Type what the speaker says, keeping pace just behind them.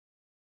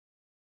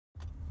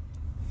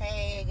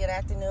Hey, good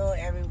afternoon,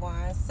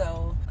 everyone.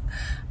 So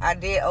I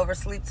did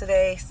oversleep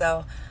today,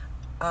 so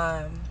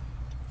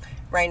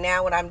right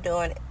now what I'm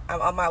doing,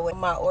 I'm on my way,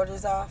 my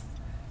orders off,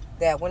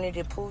 that Winnie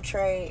the Pooh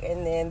tray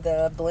and then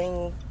the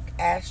bling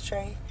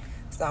ashtray.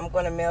 So I'm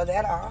going to mail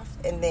that off,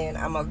 and then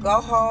I'm going to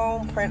go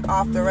home, print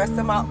off the rest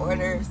of my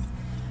orders,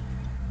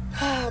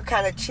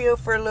 kind of chill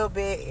for a little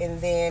bit, and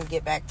then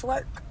get back to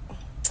work.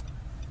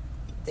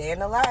 Day in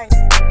the life.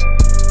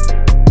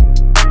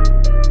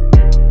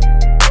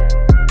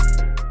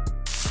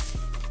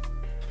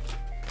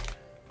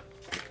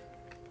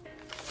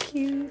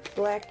 Cute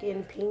black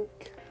and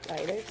pink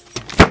lighters,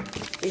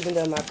 even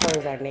though my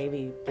colors are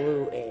navy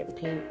blue and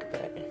pink.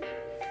 But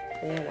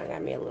then I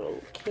got me a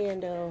little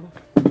candle,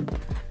 and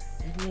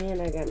then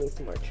I got me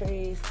some more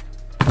trays.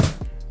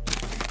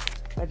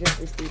 I just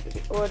received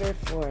an order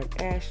for an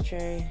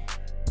ashtray.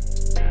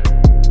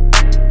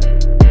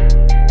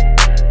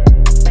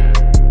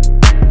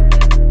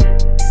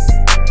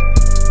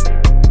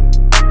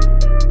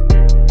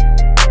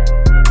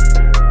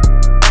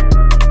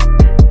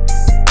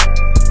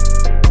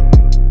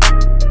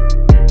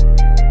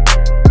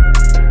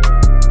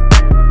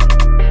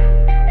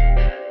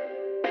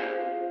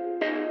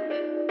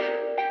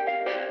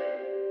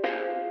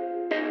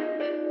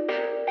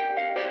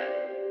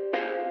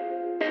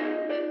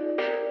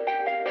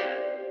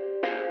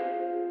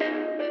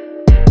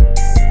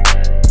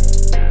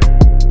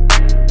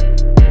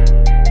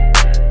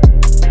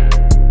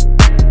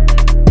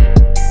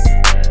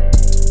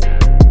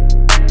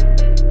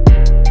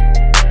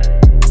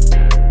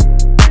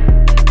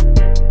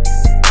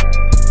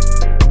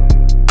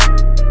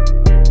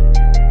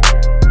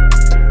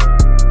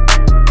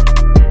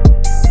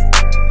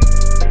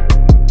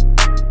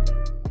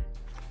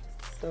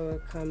 So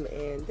it come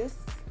in this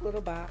little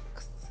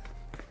box,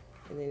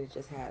 and then it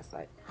just has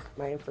like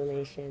my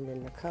information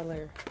and the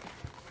color,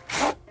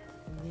 and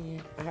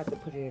then I have to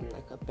put it in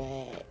like a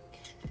bag.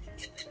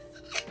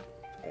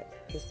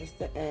 This is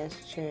the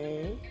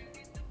ashtray,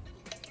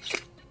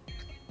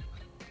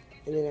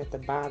 and then at the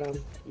bottom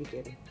you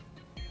can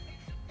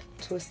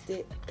twist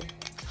it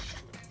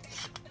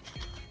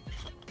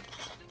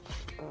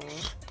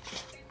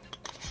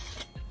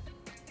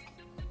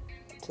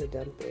to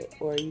dump it,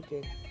 or you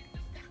can.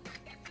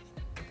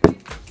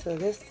 So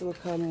this will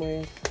come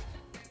with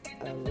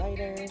a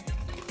lighter.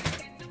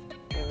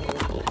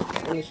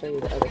 Let me show you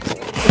the other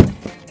colors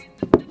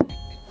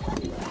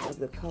of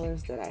the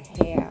colors that I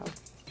have.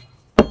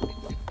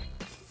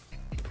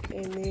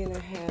 And then I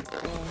have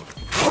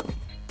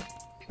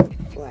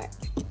black.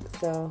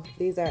 So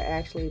these are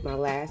actually my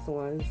last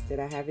ones that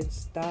I have in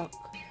stock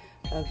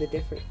of the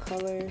different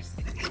colors.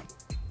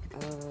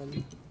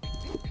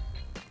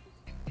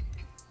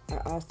 I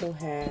also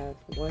have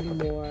one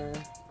more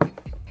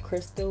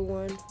crystal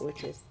one,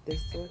 which is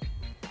this one.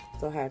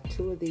 So I have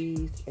two of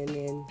these, and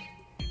then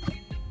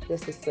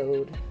this is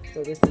sold.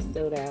 So this is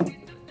sold out.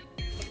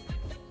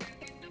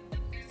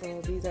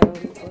 So these are all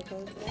the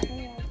colors that I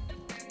have.